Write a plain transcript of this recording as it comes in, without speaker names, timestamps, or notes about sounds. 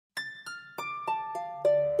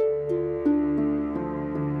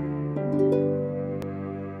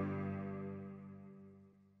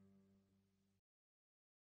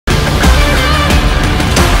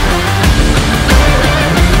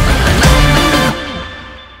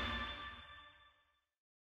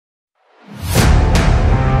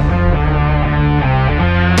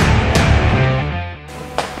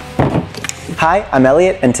Hi, I'm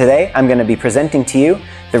Elliot, and today I'm going to be presenting to you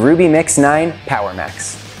the Rubimix-9 Power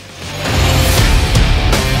Max.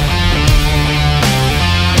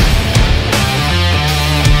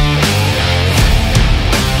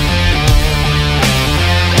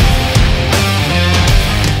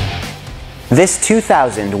 This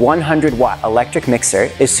 2,100 watt electric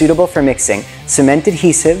mixer is suitable for mixing cement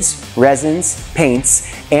adhesives, resins,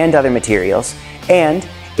 paints, and other materials, and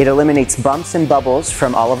it eliminates bumps and bubbles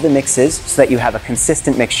from all of the mixes so that you have a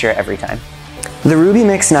consistent mixture every time. The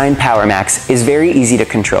Rubimix-9 Power Max is very easy to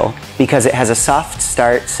control because it has a soft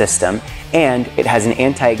start system and it has an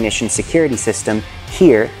anti-ignition security system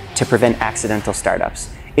here to prevent accidental startups.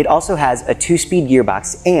 It also has a 2-speed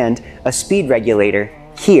gearbox and a speed regulator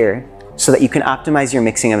here so that you can optimize your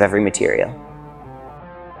mixing of every material.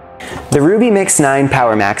 The Rubimix-9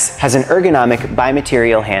 Power Max has an ergonomic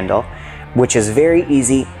bi-material handle, which is very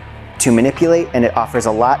easy to manipulate, and it offers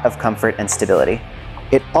a lot of comfort and stability.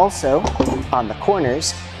 It also, on the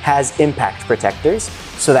corners, has impact protectors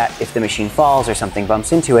so that if the machine falls or something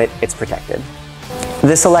bumps into it, it's protected.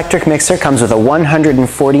 This electric mixer comes with a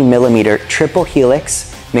 140mm triple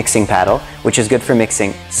helix mixing paddle, which is good for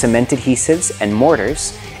mixing cement adhesives and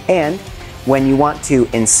mortars. And when you want to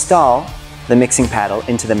install the mixing paddle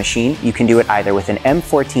into the machine, you can do it either with an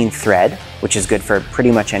M14 thread, which is good for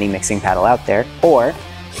pretty much any mixing paddle out there, or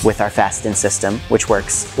with our fasten system, which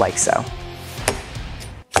works like so.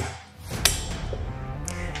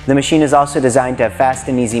 The machine is also designed to have fast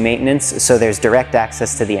and easy maintenance, so there's direct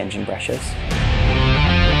access to the engine brushes.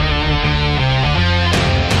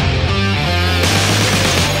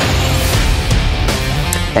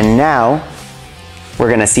 And now, we're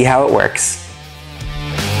going to see how it works.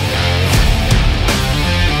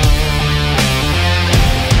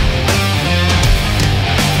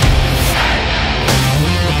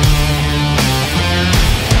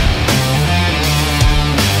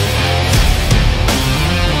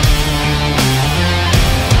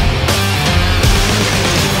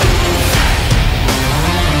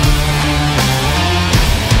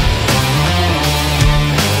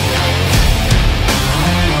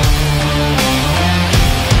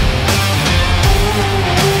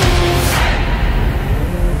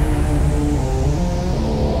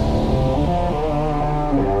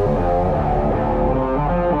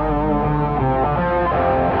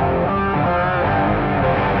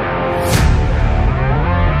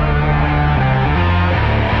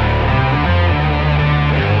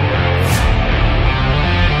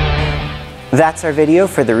 That's our video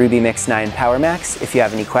for the Rubimix-9 Power Max. If you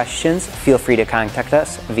have any questions, feel free to contact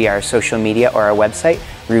us via our social media or our website,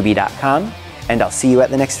 ruby.com, and I'll see you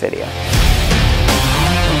at the next video.